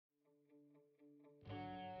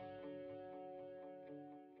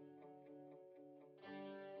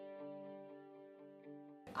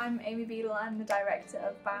I'm Amy Beedle, I'm the director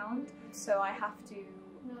of Bound, so I have to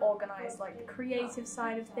organise like the creative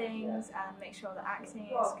side of things and make sure that acting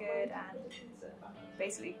is good and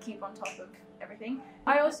basically keep on top of everything.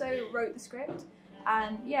 I also wrote the script,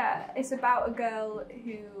 and yeah, it's about a girl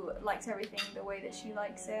who likes everything the way that she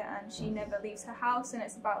likes it and she never leaves her house, and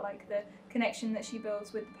it's about like the connection that she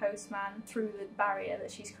builds with the postman through the barrier that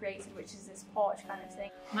she's created, which is this porch kind of thing.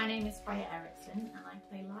 My name is Majcen and I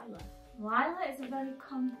play Lila. Lila is a very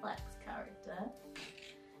complex character.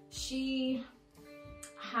 She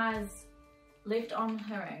has lived on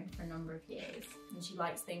her own for a number of years and she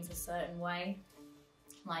likes things a certain way,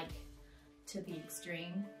 like to the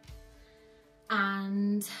extreme.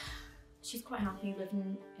 And she's quite happy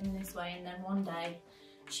living in this way, and then one day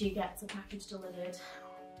she gets a package delivered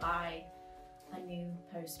by a new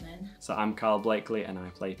postman. So I'm Carl Blakely and I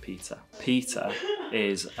play Peter. Peter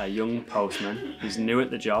is a young postman. He's new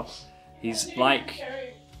at the job. He's like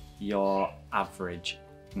your average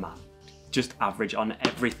man. Just average on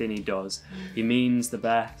everything he does. He means the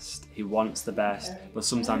best, he wants the best, but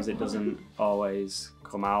sometimes it doesn't always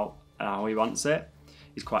come out how he wants it.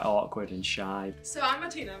 He's quite awkward and shy. So I'm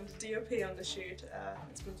Martina, I'm the DOP on the shoot.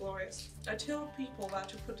 It's been glorious. I tell people where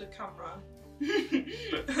to put the camera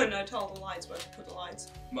and I tell the lights where to put the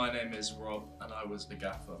lights. My name is Rob and I was the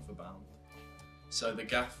gaffer for Bound. So the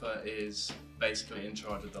gaffer is basically in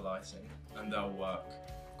charge of the lighting and they'll work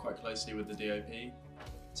quite closely with the DOP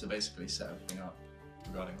to basically set everything up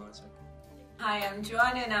regarding lighting. Hi, I'm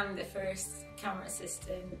Joanna and I'm the first camera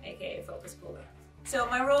assistant, aka focus puller. So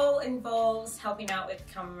my role involves helping out with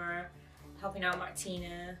the camera, helping out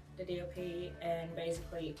Martina, the DOP, and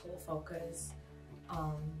basically pull focus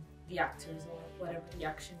on the actors or whatever the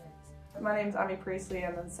action is. My name's Amy Priestley,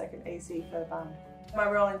 I'm the second AC for the band. My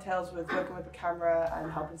role entails with working with the camera and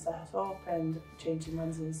helping set it up and changing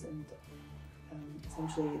lenses and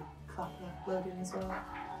essentially clapper loading as well.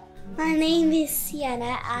 My name is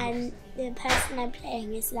Sienna and the person I'm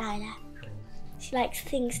playing is Lila. She likes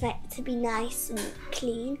things to be nice and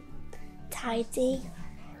clean, tidy.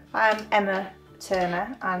 I'm Emma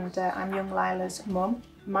Turner and I'm young Lila's mum.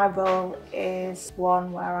 My role is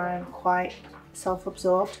one where I'm quite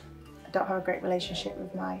self-absorbed. I don't have a great relationship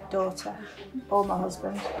with my daughter or my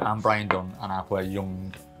husband. I'm Brian Dunn and I play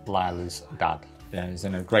young Lila's dad. Yeah, he's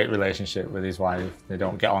in a great relationship with his wife. They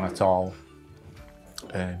don't get on at all.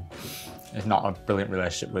 It's not a brilliant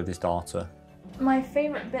relationship with his daughter. My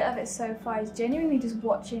favourite bit of it so far is genuinely just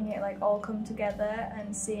watching it like all come together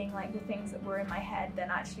and seeing like the things that were in my head then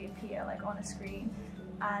actually appear like on a screen.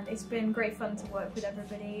 And it's been great fun to work with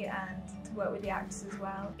everybody and to work with the actors as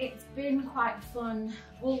well. It's been quite fun,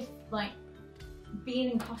 well, like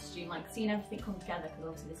being in costume, like seeing everything come together, because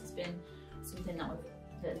obviously this has been something that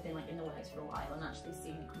has been like in the works for a while, and actually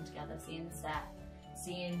seeing it come together, seeing the set,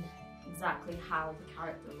 seeing exactly how the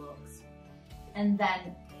character looks. And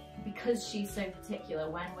then because she's so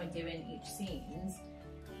particular when we're doing each scenes,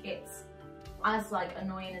 it's as like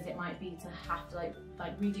annoying as it might be to have to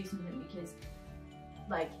like redo something because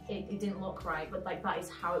like it didn't look right, but like that is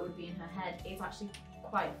how it would be in her head. It's actually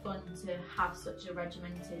quite fun to have such a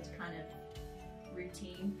regimented kind of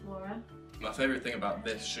routine for her. My favourite thing about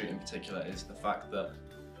this shoot in particular is the fact that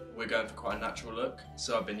we're going for quite a natural look.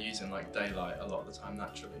 So I've been using like daylight a lot of the time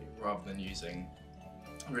naturally, rather than using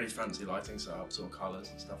really fancy lighting setups or colours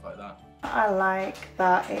and stuff like that. I like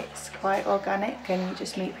that it's quite organic and you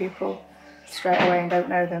just meet people straight away and don't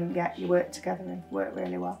know them yet. You work together and work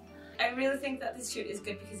really well. I really think that this shoot is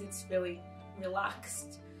good because it's really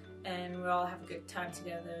relaxed and we all have a good time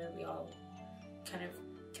together. We all kind of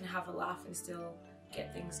can have a laugh and still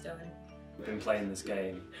get things done. We've been playing this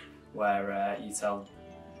game where you tell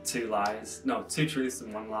two truths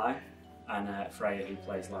and one lie, and Freya, who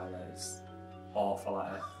plays Lila, is awful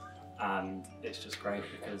at it, and it's just great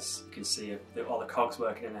because you can see all the cogs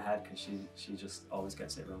working in her head because she just always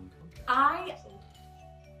gets it wrong. I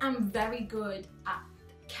am very good at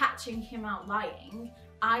catching him out lying.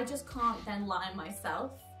 I just can't then lie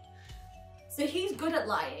myself. So he's good at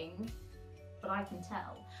lying, but I can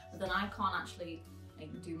tell. But then I can't actually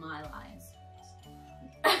do my lies.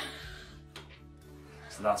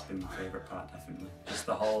 So that's been my favourite part, definitely. Just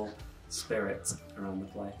the whole spirit around the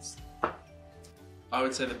place. I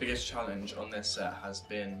would say the biggest challenge on this set has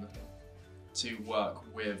been to work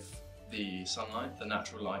with the sunlight, the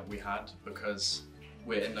natural light we had, because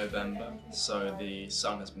we're in November, so the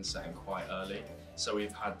sun has been setting quite early, so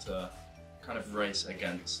we've had to kind of race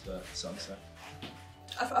against the sunset.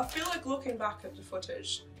 I feel like looking back at the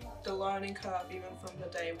footage, the learning curve even from the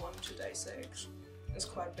day 1 to day 6 is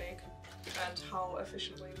quite big, and how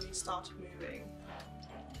efficiently we started moving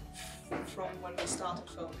from when we started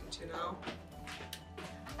filming to now.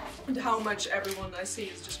 And how much everyone I see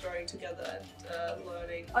is just growing together and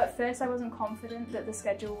learning. At first I wasn't confident that the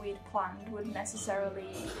schedule we'd planned would necessarily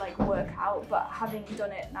like work out, but having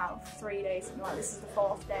done it now 3 days and like this is the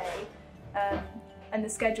 4th day, and the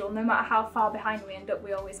schedule, no matter how far behind we end up,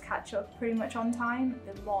 we always catch up pretty much on time.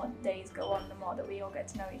 The more days go on, the more that we all get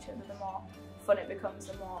to know each other, the more fun it becomes,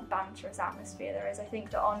 the more banterous atmosphere there is. I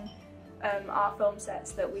think that on our film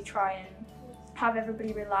sets that we try and have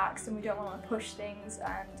everybody relaxed and we don't want to push things,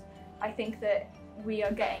 and I think that we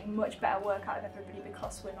are getting much better work out of everybody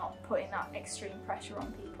because we're not putting that extreme pressure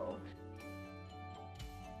on people.